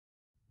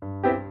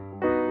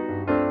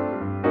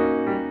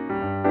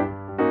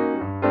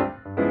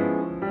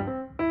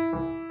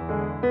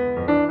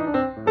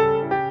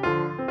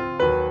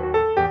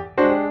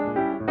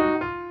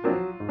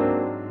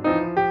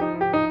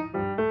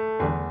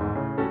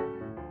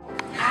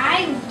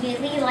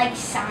really like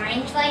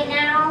science right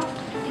now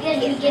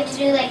because we get to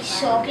do like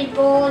circuit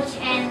boards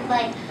and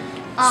like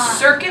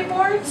circuit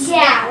boards?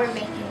 Yeah, we're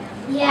making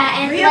them. Yeah,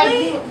 and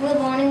really? like we're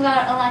learning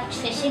about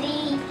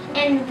electricity,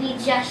 and we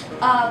just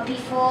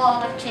before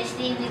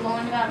electricity we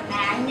learned about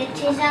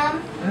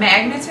magnetism.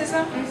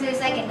 Magnetism? And so there's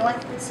like a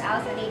north and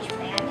south on each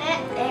planet.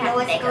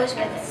 North goes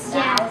with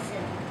south,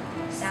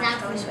 and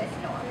south goes with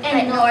north.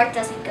 And but north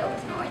doesn't go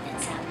with north,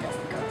 and south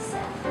doesn't go with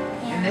south.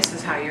 Yeah. And this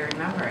is how you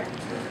remember it.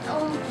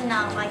 Oh,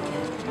 not like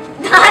this.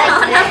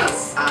 Not like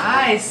this.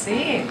 I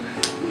see.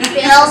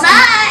 Bill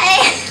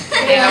Nye.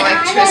 And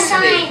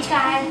electricity. Science,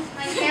 guys.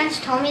 My parents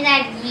told me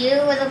that you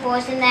were the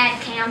person that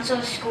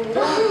canceled school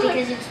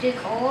because it's too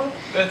cold.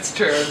 That's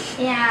true.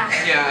 Yeah.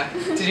 Yeah.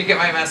 Did you get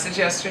my message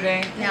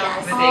yesterday? No.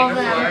 The All day of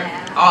them. before?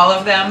 Yeah. All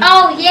of them?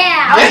 Oh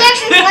yeah. I was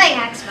actually playing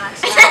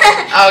Xbox.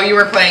 Oh, you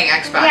were playing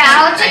Xbox. Yeah,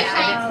 I was I-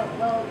 just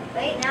Well,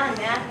 right now in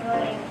math, we're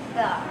learning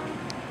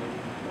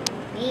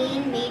the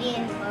mean,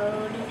 median,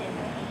 mode, and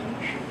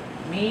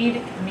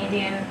range.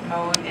 Median,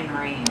 mode, and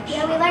range.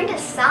 Yeah, we learned a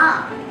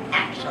song,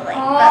 actually.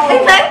 Oh. But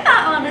we might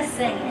not want to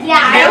sing it. Yeah,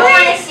 I don't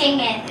Really? want to sing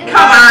it.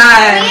 Come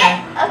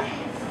on! Okay.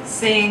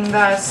 Sing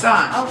the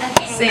song.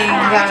 Okay. Sing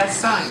the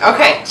song.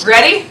 Okay,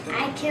 ready?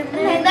 I can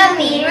learn the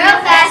mean real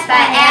fast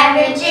by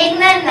averaging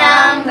the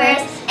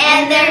numbers.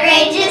 And the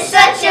range is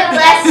such a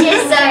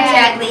blessing, so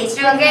drag least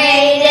from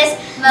greatest.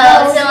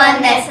 Mode's the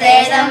one that's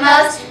there the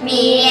most,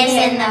 median's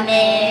in the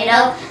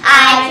middle.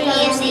 I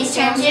can use these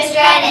terms just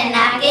right and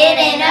knock it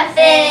in a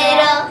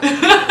fiddle.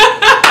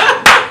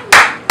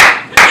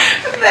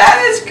 That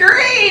is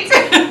great!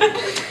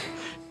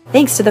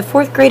 Thanks to the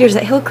 4th graders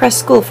at Hillcrest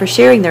School for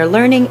sharing their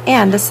learning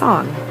and the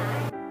song.